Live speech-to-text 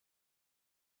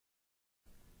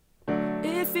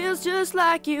feels just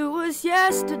like it was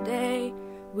yesterday.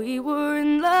 We were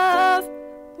in love,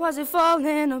 was it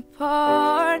falling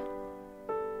apart?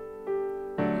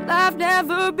 I've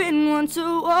never been one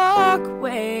to walk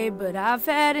away, but I've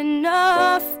had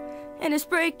enough, and it's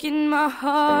breaking my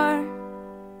heart.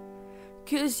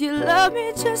 'Cause you love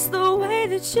me just the way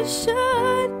that you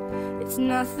should. It's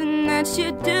nothing that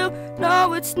you do,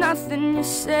 no, it's nothing you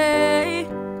say.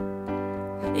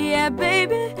 Yeah,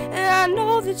 baby, and I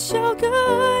know that you're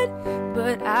good,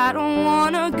 but I don't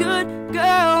want a good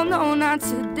girl, no, not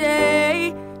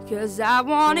today. 'Cause I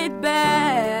want it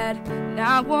bad, and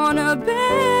I want a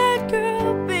bad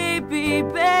girl, baby,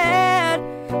 bad.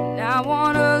 And I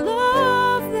want a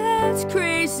love that's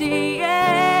crazy,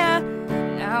 yeah.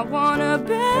 And I want a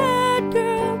bad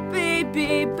girl,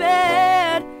 baby,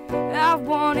 bad. I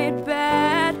want it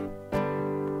bad.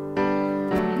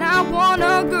 And I want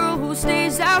a girl who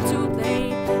stays out too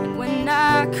late, and when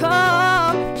I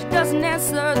call, she doesn't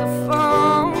answer the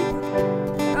phone.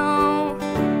 No,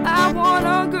 I want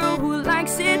a girl who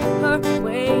likes it her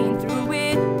way, and through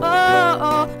it,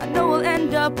 oh, I know we'll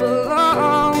end up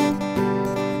alone.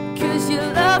 'Cause you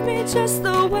love me just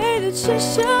the way that you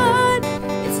should.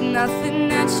 It's nothing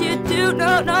that you do,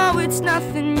 no, no, it's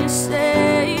nothing you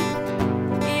say.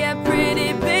 Yeah,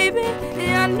 pretty baby,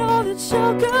 yeah, I know that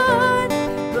you're good,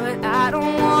 but I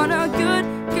don't want a good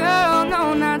girl,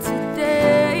 no, not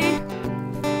today.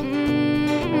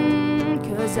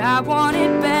 'Cause I want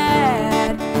it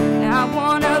bad, and I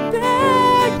want a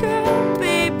bad girl,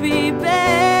 baby,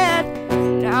 bad.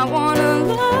 And I want a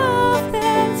love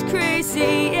that's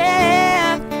crazy,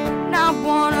 yeah. And I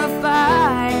wanna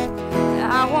fight,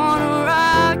 and I wanna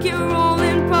rock your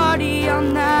rollin' party all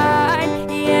night.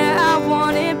 Yeah, I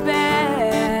want it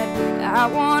bad, I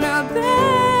want a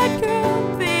bad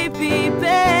girl, baby,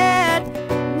 bad.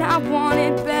 And I want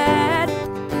it bad.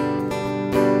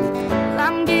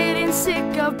 I'm getting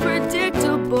sick of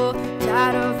predictable,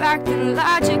 tired of acting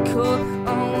logical.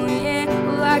 Oh yeah,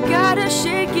 well I gotta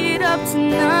shake it up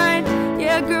tonight.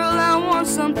 Yeah, girl, I want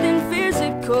something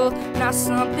physical, not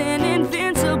something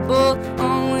invincible.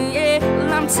 Oh yeah,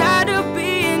 well I'm tired of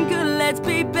being good, let's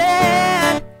be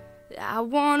bad. I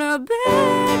want a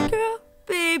bad girl,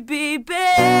 baby,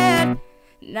 bad.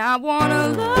 And I want a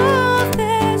love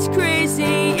that's